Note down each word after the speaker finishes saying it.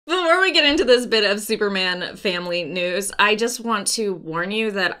we get into this bit of Superman family news, I just want to warn you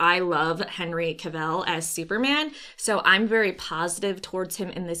that I love Henry Cavill as Superman, so I'm very positive towards him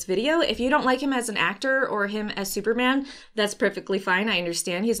in this video. If you don't like him as an actor or him as Superman, that's perfectly fine. I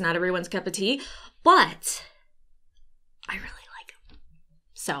understand he's not everyone's cup of tea, but I really like him.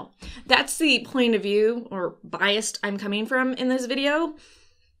 So that's the point of view or biased I'm coming from in this video.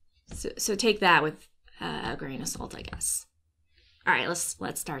 So take that with a grain of salt, I guess. All right, let's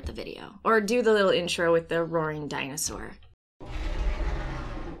start the video. Or do the little intro with the roaring dinosaur.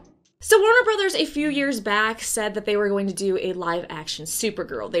 So Warner Brothers a few years back said that they were going to do a live-action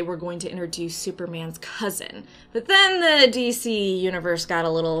Supergirl. They were going to introduce Superman's cousin. But then the DC universe got a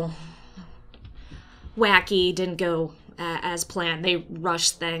little wacky, didn't go as planned. They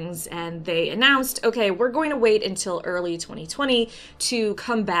rushed things and they announced, okay, we're going to wait until early 2020 to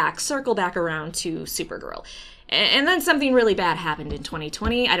come back, circle back around to Supergirl. And then something really bad happened in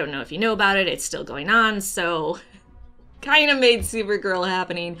 2020. I don't know if you know about it. It's still going on, so kind of made Supergirl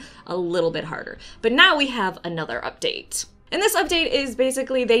happening a little bit harder. But now we have another update. And this update is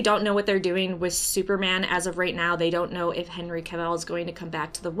basically they don't know what they're doing with Superman as of right now. They don't know if Henry Cavill is going to come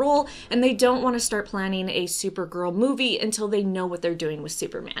back to the role, and they don't want to start planning a Supergirl movie until they know what they're doing with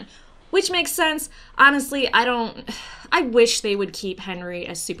Superman. Which makes sense. Honestly, I wish they would keep Henry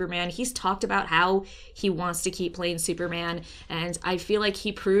as Superman. He's talked about how he wants to keep playing Superman, and I feel like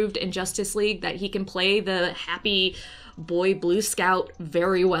he proved in Justice League that he can play the happy boy Blue Scout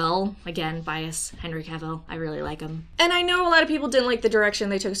very well. Again, bias, Henry Cavill. I really like him. And I know a lot of people didn't like the direction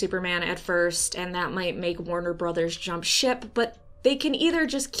they took Superman at first, and that might make Warner Brothers jump ship, but they can either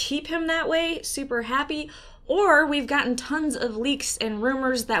just keep him that way, super happy, or we've gotten tons of leaks and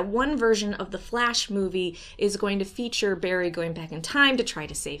rumors that one version of the Flash movie is going to feature Barry going back in time to try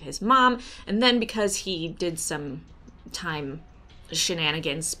to save his mom, and then because he did some time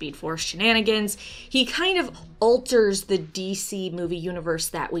shenanigans, Speed Force shenanigans, he kind of alters the DC movie universe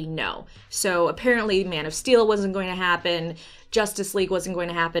that we know. So apparently Man of Steel wasn't going to happen, Justice League wasn't going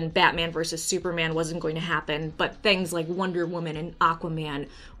to happen, Batman vs. Superman wasn't going to happen, but things like Wonder Woman and Aquaman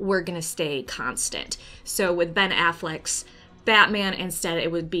were going to stay constant. So with Ben Affleck's Batman, instead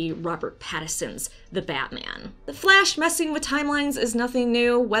it would be Robert Pattinson's The Batman. The Flash messing with timelines is nothing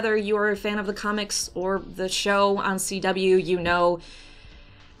new. Whether you're a fan of the comics or the show on CW, you know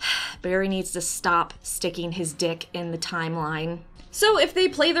Barry needs to stop sticking his dick in the timeline. So if they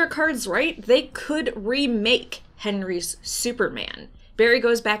play their cards right, they could remake Henry's Superman. Barry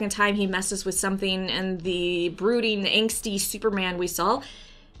goes back in time, he messes with something, and the brooding, angsty Superman we saw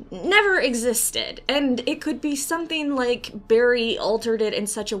never existed. And it could be something like Barry altered it in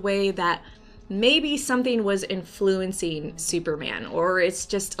such a way that maybe something was influencing Superman, or it's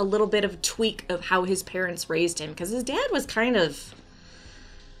just a little bit of a tweak of how his parents raised him, because his dad was kind of,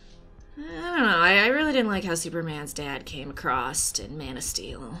 I don't know, I really didn't like how Superman's dad came across in Man of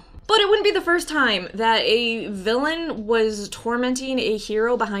Steel. But it wouldn't be the first time that a villain was tormenting a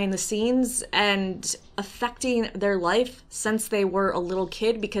hero behind the scenes and affecting their life since they were a little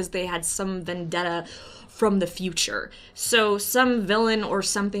kid because they had some vendetta from the future. So some villain or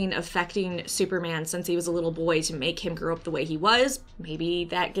something affecting Superman since he was a little boy to make him grow up the way he was, maybe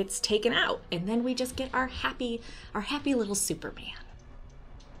that gets taken out, and then we just get our happy little Superman.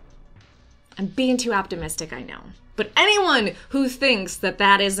 I'm being too optimistic, I know. But anyone who thinks that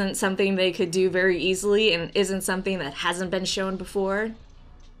that isn't something they could do very easily and isn't something that hasn't been shown before,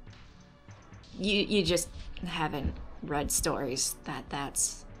 you just haven't read stories that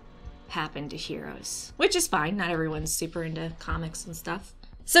that's happened to heroes. Which is fine, not everyone's super into comics and stuff.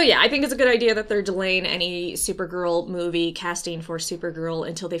 So yeah, I think it's a good idea that they're delaying any Supergirl movie casting for Supergirl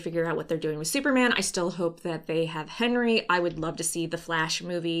until they figure out what they're doing with Superman. I still hope that they have Henry. I would love to see the Flash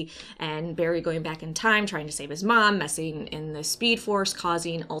movie and Barry going back in time, trying to save his mom, messing in the Speed Force,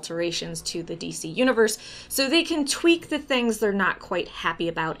 causing alterations to the DC universe, so they can tweak the things they're not quite happy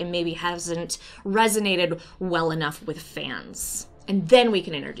about and maybe hasn't resonated well enough with fans. And then we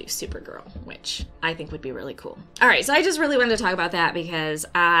can introduce Supergirl, which I think would be really cool. All right, so I just really wanted to talk about that because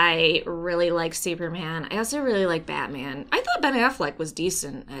I really like Superman. I also really like Batman. I thought Ben Affleck was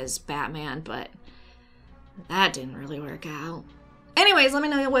decent as Batman, but that didn't really work out. Anyways, let me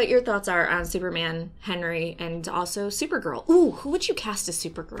know what your thoughts are on Superman, Henry, and also Supergirl. Ooh, who would you cast as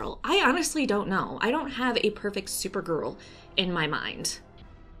Supergirl? I honestly don't know. I don't have a perfect Supergirl in my mind.